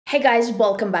Hey guys,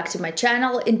 welcome back to my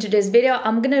channel. In today's video,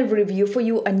 I'm gonna review for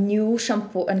you a new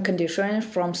shampoo and conditioner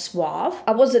from Suave.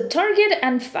 I was at Target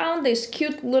and found these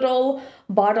cute little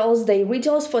bottles. They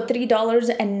retail for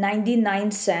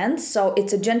 $3.99. So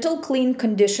it's a gentle clean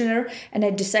conditioner and I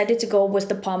decided to go with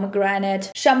the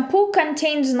pomegranate. Shampoo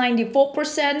contains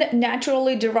 94%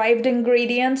 naturally derived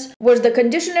ingredients, whereas the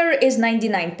conditioner is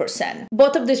 99%.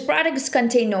 Both of these products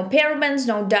contain no parabens,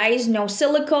 no dyes, no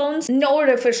silicones, no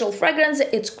artificial fragrance.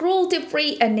 It's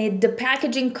cruelty-free and the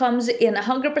packaging comes in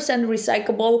 100%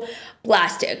 recyclable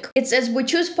plastic. It says we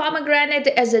choose pomegranate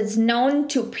as it's known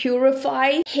to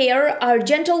purify hair. Our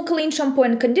gentle clean shampoo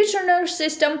and conditioner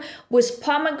system with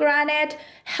pomegranate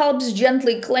helps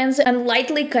gently cleanse and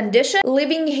lightly condition,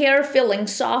 leaving hair feeling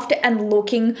soft and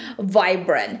looking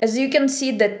vibrant. As you can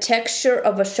see, the texture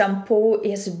of a shampoo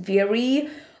is very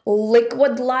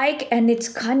liquid-like and it's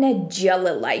kind of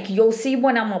jelly-like. You'll see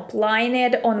when I'm applying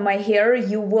it on my hair,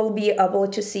 you will be able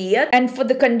to see it. And for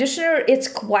the conditioner, it's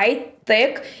quite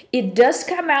thick. It does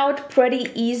come out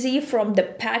pretty easy from the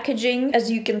packaging.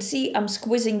 As you can see, I'm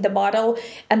squeezing the bottle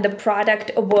and the product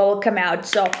will come out.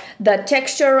 So the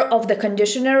texture of the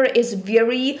conditioner is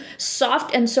very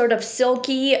soft and sort of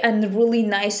silky and really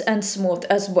nice and smooth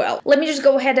as well. Let me just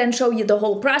go ahead and show you the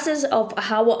whole process of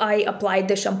how I applied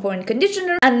the shampoo and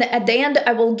conditioner. And at the end,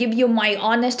 I will give you my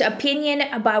honest opinion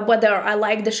about whether I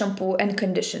like the shampoo and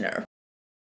conditioner.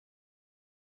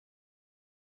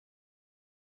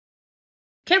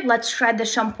 Okay, let's try the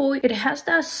shampoo. It has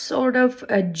that sort of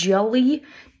a jelly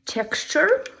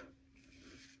texture.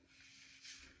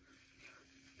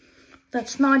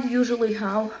 That's not usually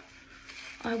how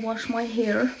I wash my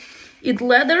hair. It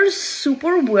lathers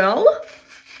super well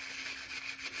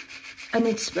and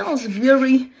it smells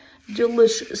very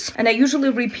delicious. And I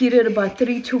usually repeat it about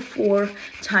 3 to 4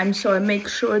 times so I make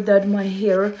sure that my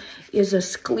hair is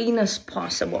as clean as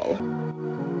possible.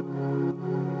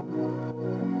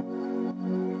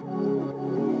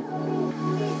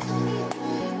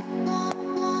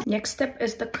 Next step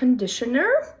is the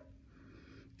conditioner.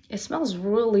 It smells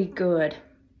really good.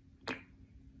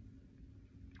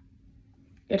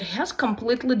 It has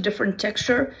completely different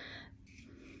texture.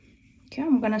 Okay,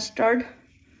 I'm gonna start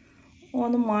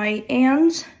on my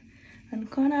ends and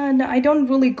I don't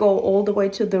really go all the way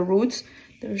to the roots.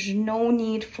 There's no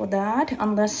need for that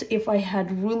unless if I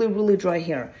had really dry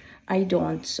hair. I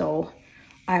don't, so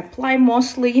I apply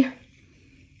mostly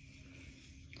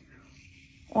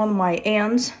on my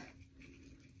ends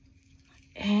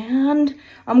and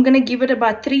I'm gonna give it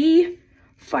about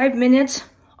 3-5 minutes.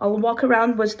 I'll walk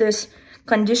around with this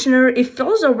conditioner. It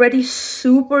feels already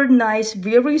super nice,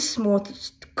 very smooth,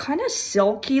 kind of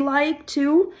silky like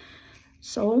too.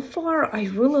 So far I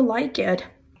really like it.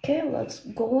 Okay, let's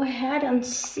go ahead and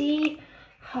see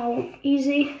how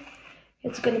easy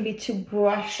it's gonna be to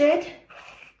brush it.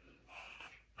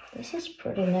 This is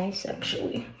pretty nice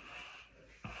actually.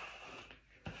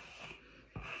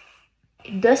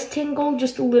 It does tingle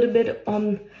just a little bit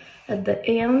at the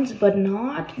ends, but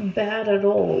not bad at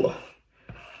all.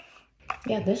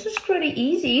 Yeah, this is pretty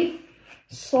easy.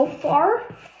 So far,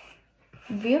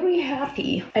 very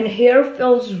happy. And hair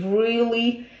feels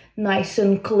really nice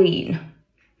and clean.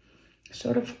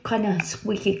 Sort of kind of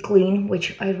squeaky clean,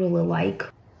 which I really like.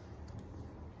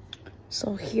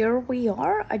 So here we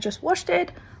are. I just washed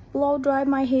it, blow dry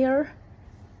my hair.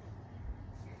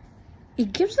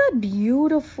 It gives that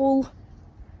beautiful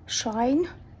shine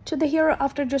to the hair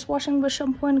after just washing with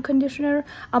shampoo and conditioner.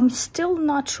 I'm still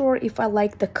not sure if I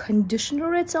like the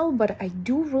conditioner itself, but I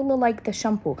do really like the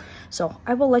shampoo, so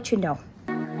I will let you know.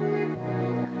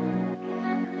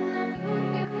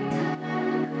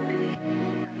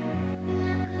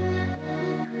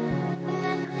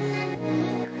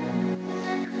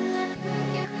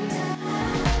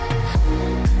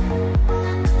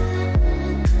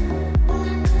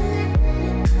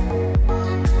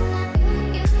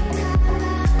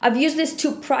 I've used these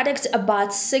two products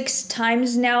about 6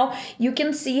 times now. You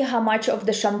can see how much of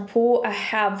the shampoo I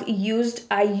have used.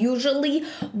 I usually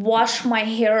wash my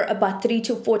hair about 3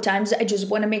 to 4 times. I just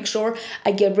want to make sure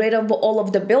I get rid of all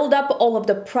of the buildup, all of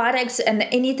the products and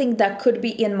anything that could be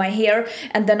in my hair.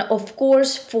 And then of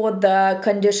course for the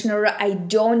conditioner, I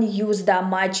don't use that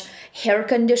much hair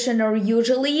conditioner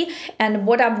usually. And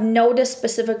what I've noticed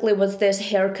specifically with this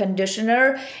hair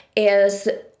conditioner is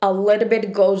a little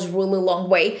bit goes really long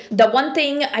way. The one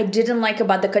thing I didn't like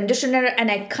about the conditioner,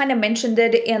 and I kind of mentioned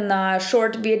it in a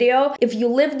short video, if you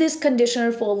leave this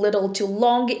conditioner for a little too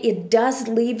long, it does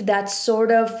leave that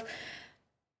sort of,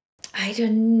 I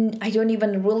don't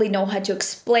even really know how to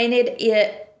explain it.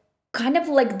 kind of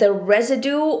like the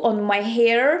residue on my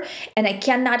hair, and I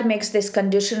cannot mix this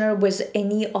conditioner with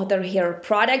any other hair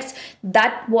products.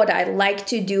 That's what I like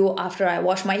to do after I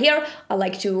wash my hair. I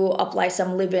like to apply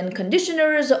some leave-in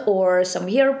conditioners or some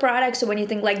hair products or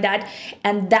anything like that,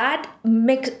 and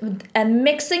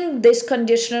mixing this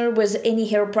conditioner with any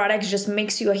hair products just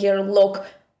makes your hair look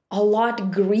a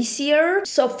lot greasier.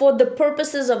 So for the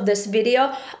purposes of this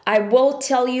video, I will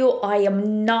tell you I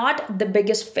am not the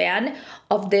biggest fan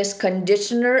of this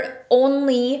conditioner,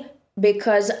 only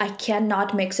because I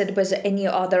cannot mix it with any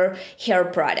other hair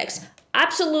products.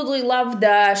 Absolutely love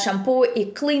the shampoo.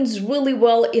 It cleans really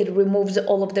well. It removes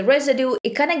all of the residue. It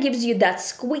kind of gives you that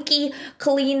squeaky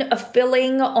clean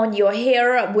feeling on your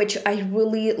hair, which I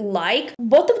really like.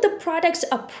 Both of the products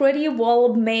are pretty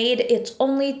well made. It's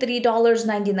only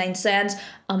 $3.99.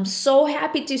 I'm so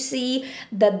happy to see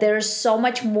that there's so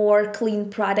much more clean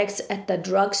products at the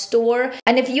drugstore.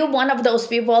 And if you're one of those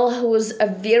people who's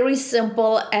very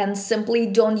simple and simply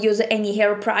don't use any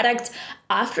hair products,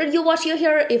 after you wash your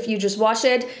hair, if you just wash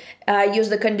it, use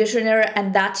the conditioner,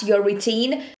 and that's your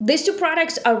routine, these two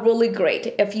products are really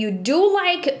great. If you do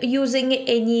like using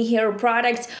any hair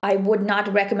products, I would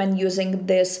not recommend using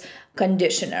this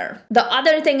conditioner. The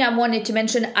other thing I wanted to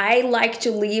mention, I like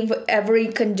to leave every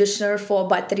conditioner for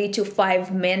about 3 to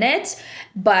 5 minutes,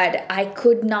 but I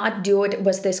could not do it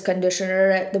with this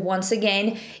conditioner. Once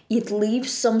again, it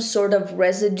leaves some sort of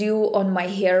residue on my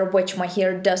hair, which my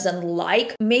hair doesn't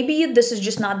like. Maybe this is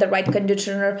just not the right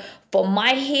conditioner for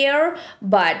my hair,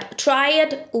 but try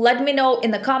it. Let me know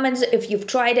in the comments if you've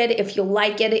tried it, if you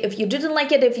like it, if you didn't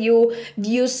like it, if you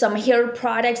used some hair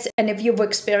products, and if you've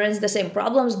experienced the same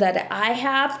problems that I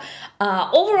have.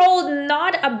 Overall,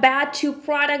 not a bad two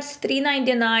products,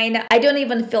 $3.99. I don't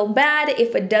even feel bad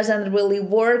if it doesn't really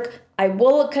work. I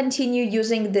will continue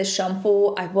using this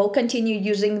shampoo. I will continue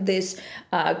using this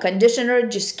conditioner.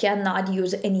 Just cannot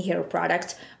use any hair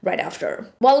products right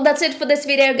after. Well, that's it for this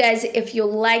video, guys. If you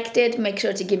liked it, make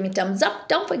sure to give me a thumbs up.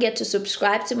 Don't forget to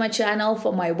subscribe to my channel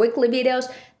for my weekly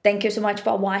videos. Thank you so much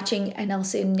for watching, and I'll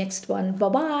see you in the next one.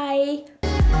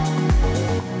 Bye-bye.